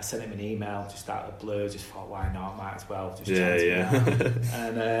I sent him an email just out of the blue. Just thought, why not? Might as well just Yeah, chat to him.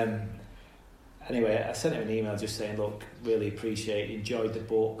 And anyway, I sent him an email just saying, look, really appreciate it, enjoyed the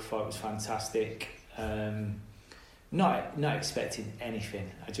book, thought it was fantastic. Not expecting anything.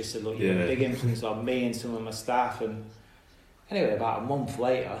 I just said, look, you're a big influence on me and some of my staff. And anyway, about a month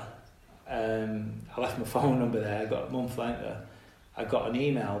later, I left my phone number there. A month later, I got an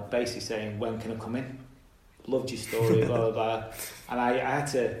email basically saying, when can I come in? Loved your story, blah blah blah. And I had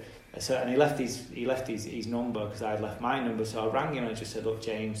to. So, and he left his number because I had left my number. So I rang him and I just said, look,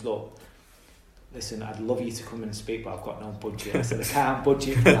 James, look, listen, I'd love you to come in and speak, but I've got no budget. I said, I can't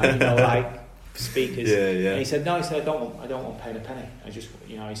budget for that, like speakers. Yeah. And he said, no, I don't want paying a penny. I just,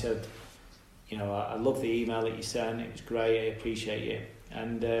 he said, I love the email that you sent. It was great. I appreciate it.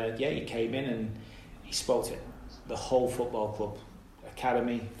 And he came in and he spoke to the whole football club,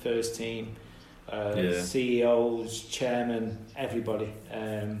 academy, first team, CEOs, chairman, everybody.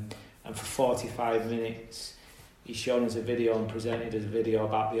 And for 45 minutes, he showed us a video and presented us a video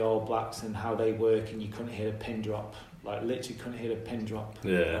about the All Blacks and how they work, and you couldn't hear a pin drop. Like, literally couldn't hear a pin drop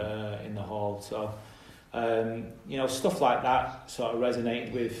in the hall. So, stuff like that sort of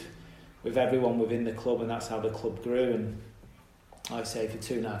resonated with everyone within the club, and that's how the club grew. And like I say, for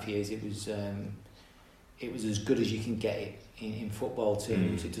 2.5 years, it was as good as you can get it in football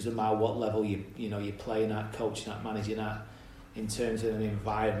terms. It doesn't matter what level you're playing at, coaching at, managing at. In terms of an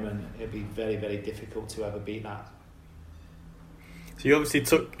environment, it'd be very, very difficult to ever beat that. So you obviously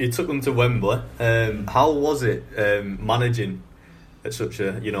took them to Wembley. How was it managing at such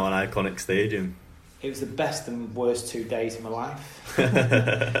a an iconic stadium? It was the best and worst 2 days of my life.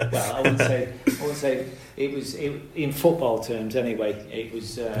 Well, I wouldn't say it was in football terms anyway. It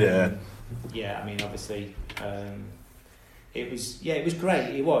was I mean, obviously it was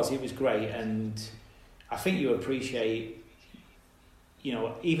great. It was great, and I think you appreciate.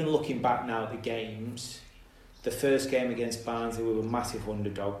 Even looking back now at the games, the first game against Barnsley, we were massive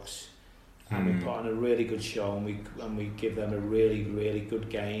underdogs, and we put on a really good show, and we give them a really, really good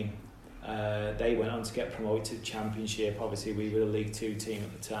game. They went on to get promoted to the Championship. Obviously, we were a League Two team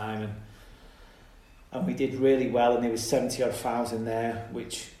at the time, and we did really well. And there was 70,000 there,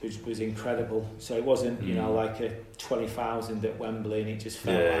 which was incredible. So it wasn't like a 20,000 at Wembley, and it just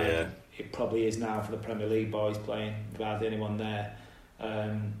felt it probably is now for the Premier League boys playing without anyone there.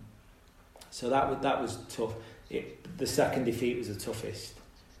 So that was tough. The second defeat was the toughest.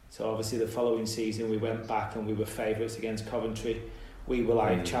 So obviously the following season we went back and we were favourites against Coventry. We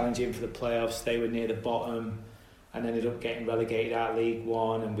were challenging for the playoffs. They were near the bottom and ended up getting relegated out of League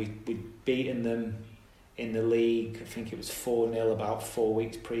One, and we'd beaten them in the league. I think it was 4-0 about 4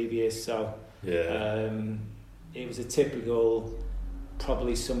 weeks previous. So it was a typical,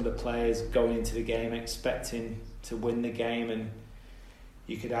 probably some of the players going into the game expecting to win the game, and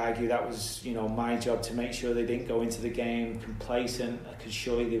you could argue that was, my job to make sure they didn't go into the game complacent, because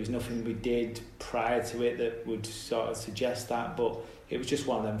surely there was nothing we did prior to it that would sort of suggest that. But it was just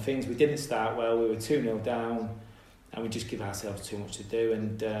one of them things. We didn't start well. We were 2-0 down, and we just give ourselves too much to do.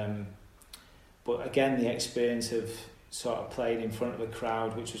 And but again, the experience of sort of playing in front of a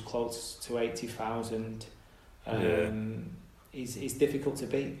crowd which was close to 80,000 is difficult to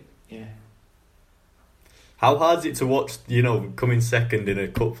beat. Yeah. How hard is it to watch, coming second in a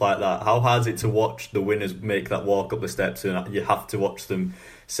cup like that? How hard is it to watch the winners make that walk up the steps and you have to watch them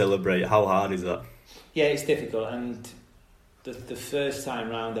celebrate? How hard is that? Yeah, it's difficult. And the first time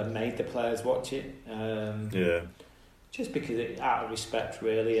round, I made the players watch it. Just because out of respect,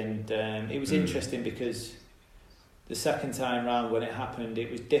 really. And it was interesting because the second time round when it happened, it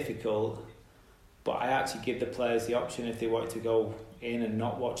was difficult. But I actually give the players the option if they wanted to go in and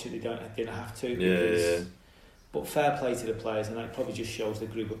not watch it. They didn't have to. But fair play to the players, and that probably just shows the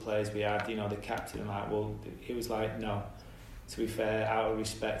group of players we had. The captain, and it was like, no. To be fair, out of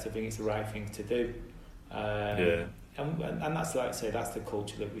respect, I think it's the right thing to do. And that's, like I say, that's the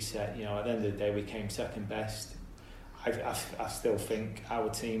culture that we set. At the end of the day, we came second best. I still think our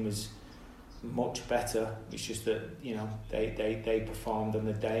team was much better. It's just that they performed on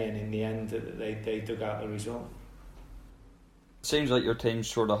the day, and in the end, they dug out the result. It seems like your team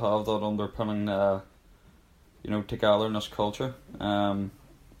sort of have that underpinning. Togetherness culture, a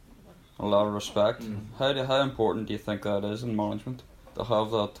lot of respect. How important do you think that is in management, to have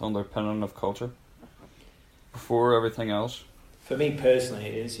that underpinning of culture before everything else? For me personally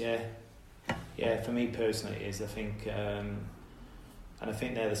it is, for me personally it is. I think and I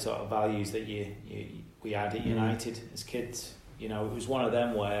think they're the sort of values that we had at United as kids. It was one of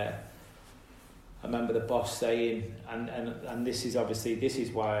them where I remember the boss saying, and this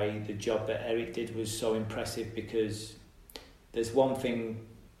is why the job that Eric did was so impressive, because there's one thing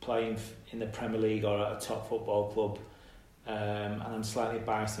playing in the Premier League or at a top football club, and I'm slightly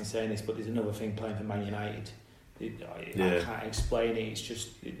biased in saying this, but there's another thing playing for Man United. I can't explain it.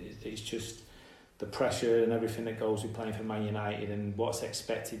 It's just the pressure and everything that goes with playing for Man United, and what's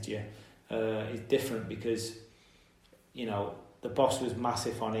expected you is different because, you know, the boss was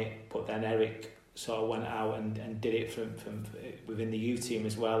massive on it, but then Eric sort of went out and did it from within the youth team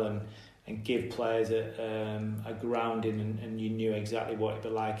as well, and give players a grounding, and you knew exactly what it'd be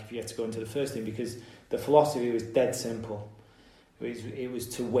like if you had to go into the first team, because the philosophy was dead simple. It was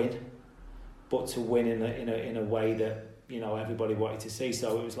to win, but to win in a way that, you know, everybody wanted to see.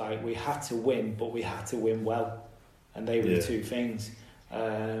 So it was like we had to win, but we had to win well, and they were the two things.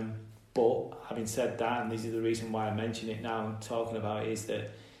 But having said that, and this is the reason why I mention it now and talking about it, is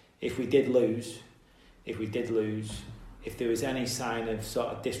that if we did lose, if there was any sign of sort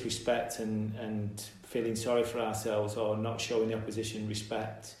of disrespect and feeling sorry for ourselves or not showing the opposition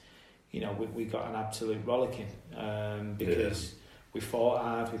respect, you know, we got an absolute rollicking, because we fought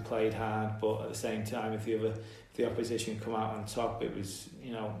hard, we played hard, but at the same time, if the opposition come out on top, it was,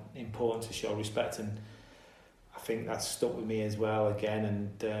 you know, important to show respect, and I think that's stuck with me as well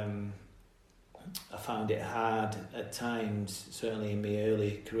again. And I found it hard at times, certainly in my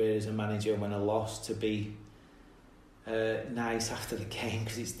early career as a manager, when I lost, to be nice after the game,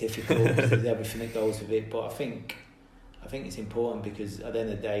 because it's difficult with everything that goes with it. But I think it's important, because at the end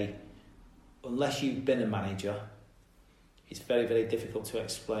of the day, unless you've been a manager, it's very, very difficult to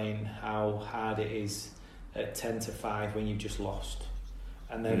explain how hard it is at 10-5 when you've just lost,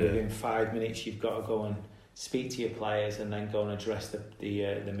 and then within 5 minutes you've got to go and speak to your players and then go and address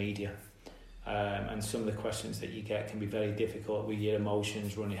the media. And some of the questions that you get can be very difficult with your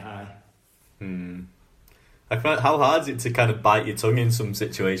emotions running high. I find, how hard is it to kind of bite your tongue in some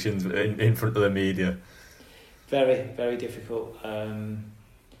situations in front of the media? Very, very difficult.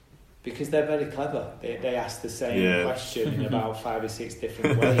 Because they're very clever. They ask the same question in about 5 or 6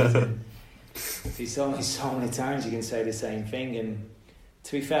 different ways. And there's only so many times you can say the same thing. And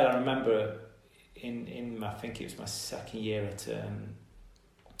to be fair, I remember in I think it was my second year at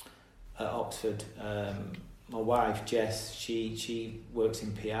Oxford, my wife Jess, she works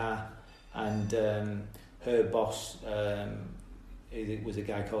in PR, and her boss was a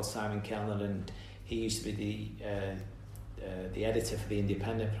guy called Simon Kellner, and he used to be the editor for The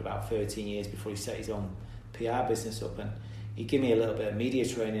Independent for about 13 years before he set his own PR business up, and he gave me a little bit of media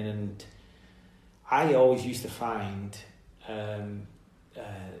training, and I always used to find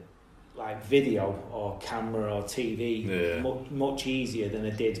like video or camera or TV much easier than I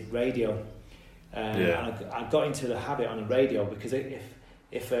did radio. And I got into the habit on the radio, because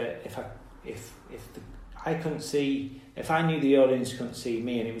if I couldn't see, if I knew the audience couldn't see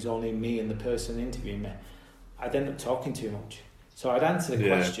me and it was only me and the person interviewing me, I'd end up talking too much. So I'd answer the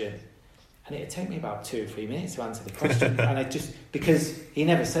question, and it'd take me about 2 or 3 minutes to answer the question, and I just, because he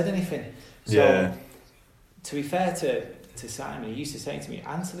never said anything. So to be fair to Simon, he used to say to me,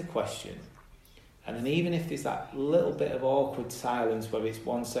 answer the question, and then even if there's that little bit of awkward silence, whether it's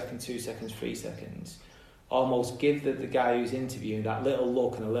 1 second, 2 seconds, 3 seconds, almost give the guy who's interviewing that little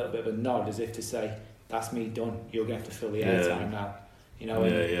look and a little bit of a nod, as if to say, that's me done, you're going to have to fill the airtime now. You know,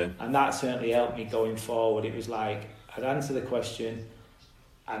 and that certainly helped me going forward. It was like, I'd answer the question,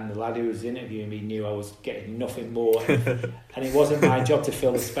 and the lad who was interviewing me knew I was getting nothing more, and it wasn't my job to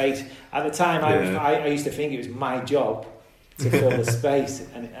fill the space. At the time, I used to think it was my job to fill the space,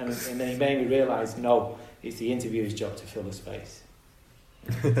 and then he made me realise, no, it's the interviewer's job to fill the space.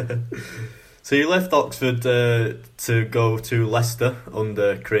 So you left Oxford to go to Leicester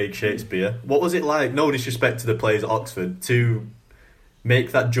under Craig Shakespeare. What was it like, no disrespect to the players at Oxford, to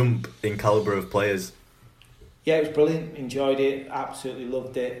make that jump in calibre of players? Yeah, it was brilliant. Enjoyed it. Absolutely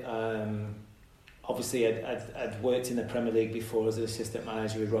loved it. Obviously, I'd worked in the Premier League before as an assistant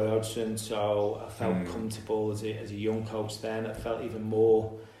manager with Roy Hodgson, so I felt comfortable as a young coach then. I felt even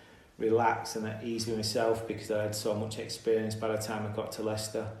more relaxed and at ease with myself, because I had so much experience by the time I got to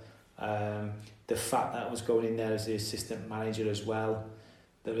Leicester. The fact that I was going in there as the assistant manager as well,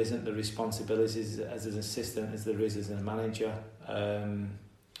 there isn't the responsibilities as an assistant as there is as a manager. The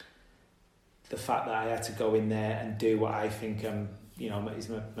fact that I had to go in there and do what I think is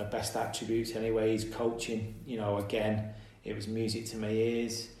my best attributes anyway, is coaching. You know, again, it was music to my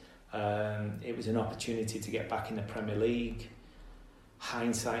ears. It was an opportunity to get back in the Premier League.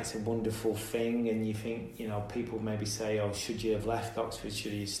 Hindsight's a wonderful thing, and you think, you know, people maybe say, oh, should you have left Oxford,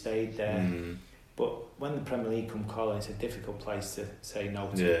 should you have stayed there? But when the Premier League come calling, it's a difficult place to say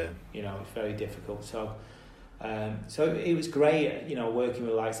no to. You know, it's very difficult. So it was great, you know, working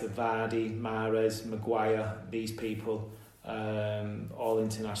with the likes of Vardy, Mahrez, Maguire, these people. all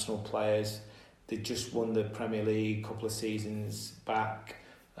international players. They just won the Premier League a couple of seasons back.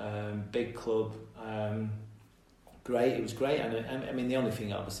 Big club. Great, it was great. And I mean, the only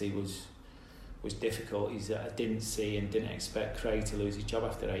thing obviously was difficult is that I didn't see and didn't expect Craig to lose his job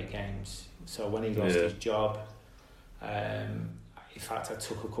after 8 games. So when he lost his job, in fact, I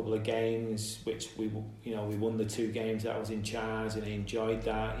took a couple of games, which we won the 2 games that I was in charge, and I enjoyed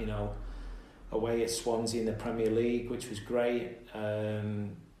that. Away at Swansea in the Premier League, which was great,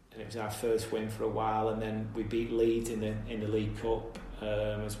 and it was our first win for a while. And then we beat Leeds in the League Cup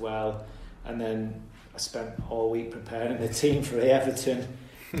as well. And then I spent all week preparing the team for the Everton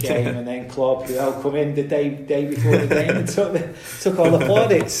game, and then Klopp, come in the day before the game and took all the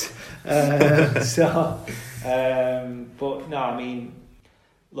plaudits. But no, I mean,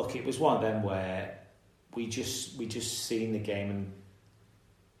 look, it was one of them where we just seen the game in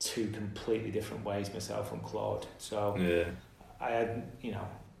 2 completely different ways, myself and Claude. So I had,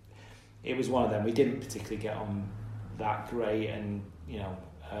 it was one of them. We didn't particularly get on that great, and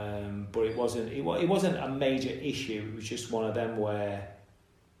but it wasn't a major issue. It was just one of them where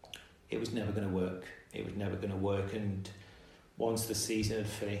it was never going to work. It was never going to work. And once the season had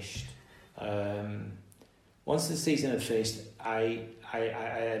finished, I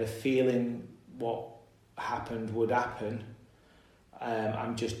had a feeling what happened would happen.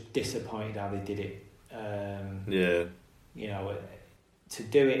 I'm just disappointed how they did it. To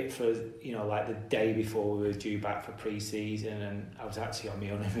do it for like the day before we were due back for pre-season, and I was actually on my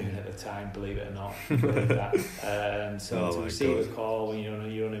honeymoon at the time, believe it or not. Believe that. To receive a call when you're on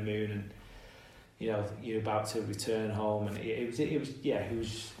your honeymoon and you're about to return home, and it was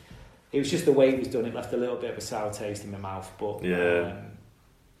just the way it was done. It left a little bit of a sour taste in my mouth, but I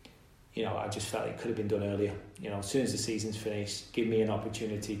just felt it could have been done earlier. As soon as the season's finished, give me an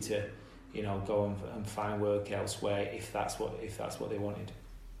opportunity to go and find work elsewhere if that's what they wanted.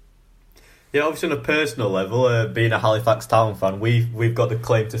 Yeah, obviously on a personal level, being a Halifax Town fan, we've got the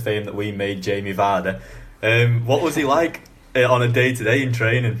claim to fame that we made Jamie Vardy. What was he like on a day-to-day in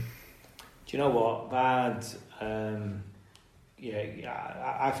training? Do you know what, Vard? I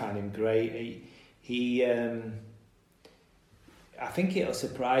found him great. He I think it'll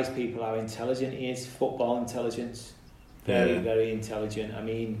surprise people how intelligent he is. Football intelligence, very intelligent. I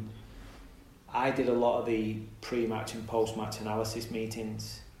mean, I did a lot of the pre-match and post-match analysis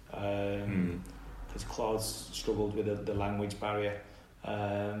meetings because Claude's struggled with the language barrier.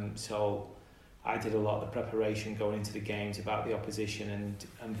 So I did a lot of the preparation going into the games about the opposition,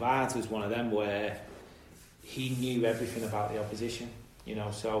 and Vard was one of them where he knew everything about the opposition.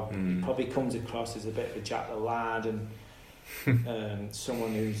 So he probably comes across as a bit of a Jack the Lad and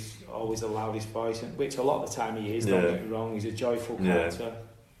someone who's always the loudest voice, which a lot of the time he is. Don't get me wrong, he's a joyful character.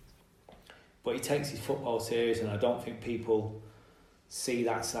 But he takes his football serious, and I don't think people see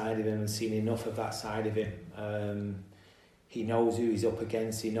that side of him and seen enough of that side of him. He knows who he's up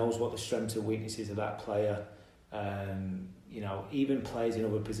against. He knows what the strengths and weaknesses of that player. Even players in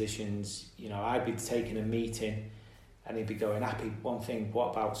other positions. I'd be taking a meeting, and he'd be going, "Happy, one thing.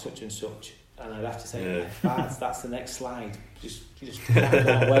 What about such and such?" And I'd have to say, "That's the next slide. Just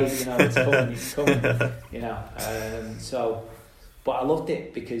can't wait. It's coming. But I loved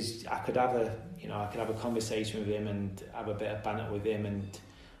it because I could have a conversation with him and have a bit of banter with him, and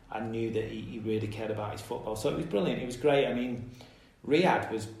I knew that he really cared about his football. So it was brilliant. It was great. I mean,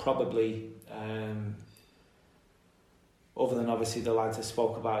 Riyadh was probably, other than obviously the lads I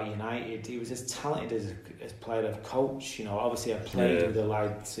spoke about at United, he was as talented as player of coach. Obviously I played with the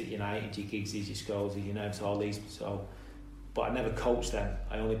lads at United, your Giggsys, your Scholes, all these. So, but I never coached them.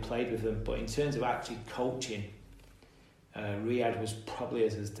 I only played with them. But in terms of actually coaching, Riyadh was probably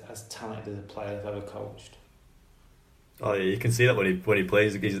as talented as a player I've ever coached. Oh yeah, you can see that when he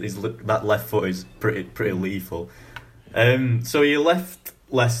plays. He's that left foot is pretty lethal. So you left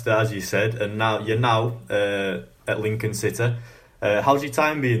Leicester, as you said, and now you're at Lincoln City. How's your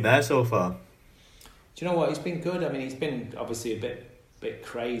time been there so far? Do you know what? It's been good. I mean, it's been obviously a bit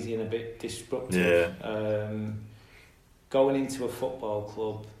crazy and a bit disruptive. Going into a football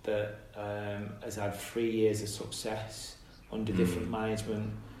club that has had 3 years of success under different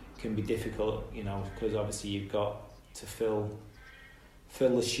management can be difficult, because obviously you've got to fill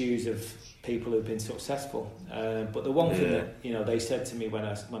the shoes of people who've been successful. But the one thing that they said to me when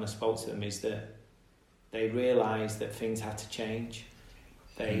I spoke to them is that they realised that things had to change.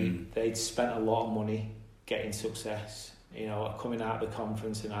 They'd spent a lot of money getting success. Coming out of the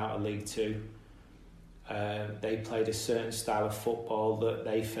conference and out of League Two. They played a certain style of football that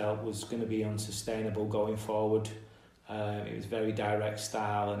they felt was going to be unsustainable going forward. It was very direct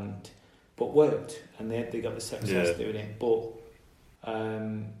style, but worked, and they got the success doing it. But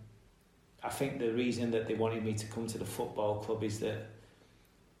I think the reason that they wanted me to come to the football club is that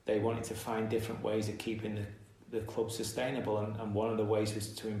they wanted to find different ways of keeping the club sustainable, and one of the ways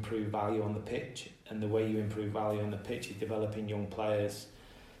was to improve value on the pitch. And the way you improve value on the pitch is developing young players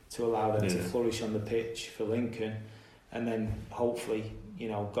to allow them to flourish on the pitch for Lincoln, and then hopefully, you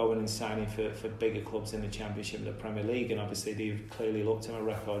know, going and signing for bigger clubs in the Championship and the Premier League. And obviously they've clearly looked at my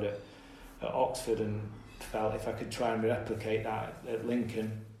record at Oxford and felt if I could try and replicate that at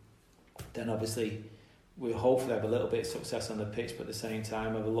Lincoln, then obviously we'll hopefully have a little bit of success on the pitch, but at the same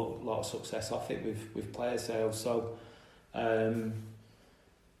time have a lot of success off it with player sales. So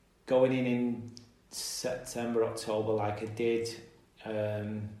going in September, October, like I did,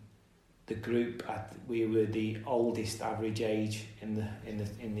 the group, we were the oldest average age in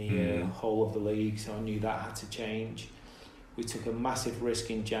the whole of the league, so I knew that had to change. We took a massive risk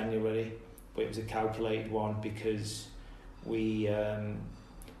in January, but it was a calculated one because we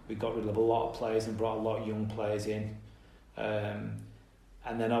got rid of a lot of players and brought a lot of young players in,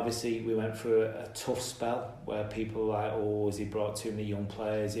 and then obviously we went through a tough spell where people were like, oh, has he brought too many young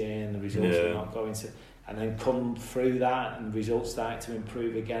players in, the results were not going to, and then come through that and results started to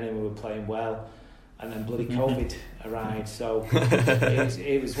improve again and we were playing well, and then bloody COVID arrived. So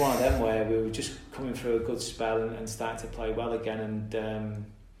it was one of them where we were just coming through a good spell and starting to play well again, and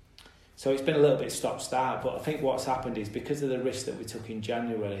so it's been a little bit stop-start. But I think what's happened is because of the risk that we took in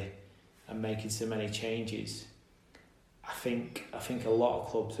January and making so many changes, I think a lot of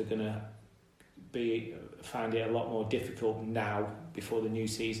clubs are going to find it a lot more difficult now before the new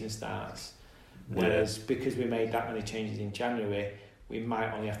season starts. Whereas because we made that many changes in January, we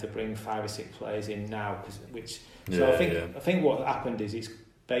might only have to bring 5 or 6 players in now. I think what happened is it's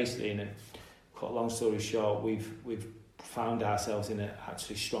basically, in a cut a long story short, we've found ourselves in an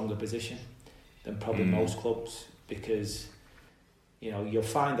actually stronger position than probably most clubs, because you know you'll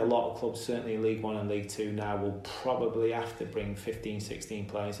find a lot of clubs, certainly in League 1 and League 2 now, will probably have to bring 15, 16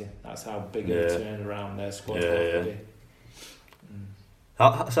 players in. That's how big of a turnaround their squad will be.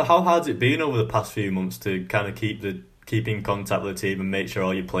 So how hard's it been over the past few months to kind of keep in contact with the team and make sure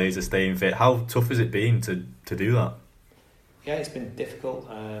all your players are staying fit? How tough has it been to do that? Yeah, it's been difficult.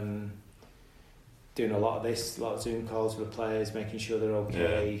 Doing a lot of Zoom calls with players, making sure they're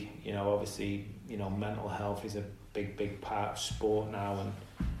okay. You know, obviously, you know, mental health is a big part of sport now,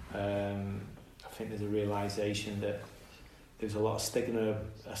 and I think there's a realisation that there's a lot of stigma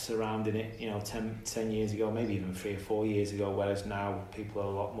surrounding it, you know, 10 years ago, maybe even 3 or 4 years ago, whereas now people are a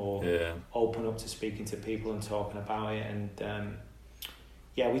lot more open up to speaking to people and talking about it. And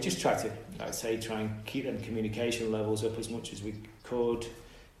we just try to, try and keep them communication levels up as much as we could,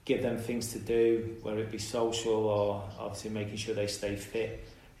 give them things to do, whether it be social or obviously making sure they stay fit,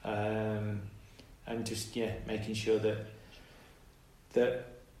 and just making sure that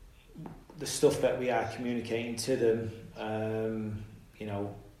the stuff that we are communicating to them,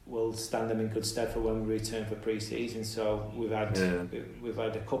 will stand them in good stead for when we return for pre-season. So we've had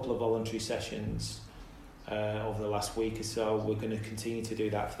a couple of voluntary sessions over the last week or so. We're going to continue to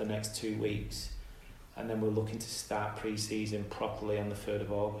do that for the next 2 weeks, and then we're looking to start pre-season properly on the 3rd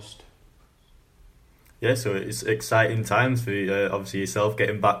of August. Yeah, so it's exciting times for obviously yourself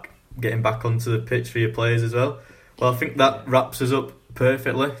getting back onto the pitch for your players as well. Well, I think that wraps us up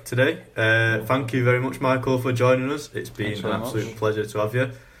perfectly today. Thank you very much, Michael, for joining us. It's been an absolute pleasure to have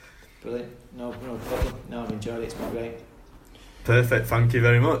you. Brilliant. No problem. No, I've enjoyed it. It's been great. Perfect. Thank you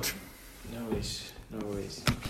very much. No worries.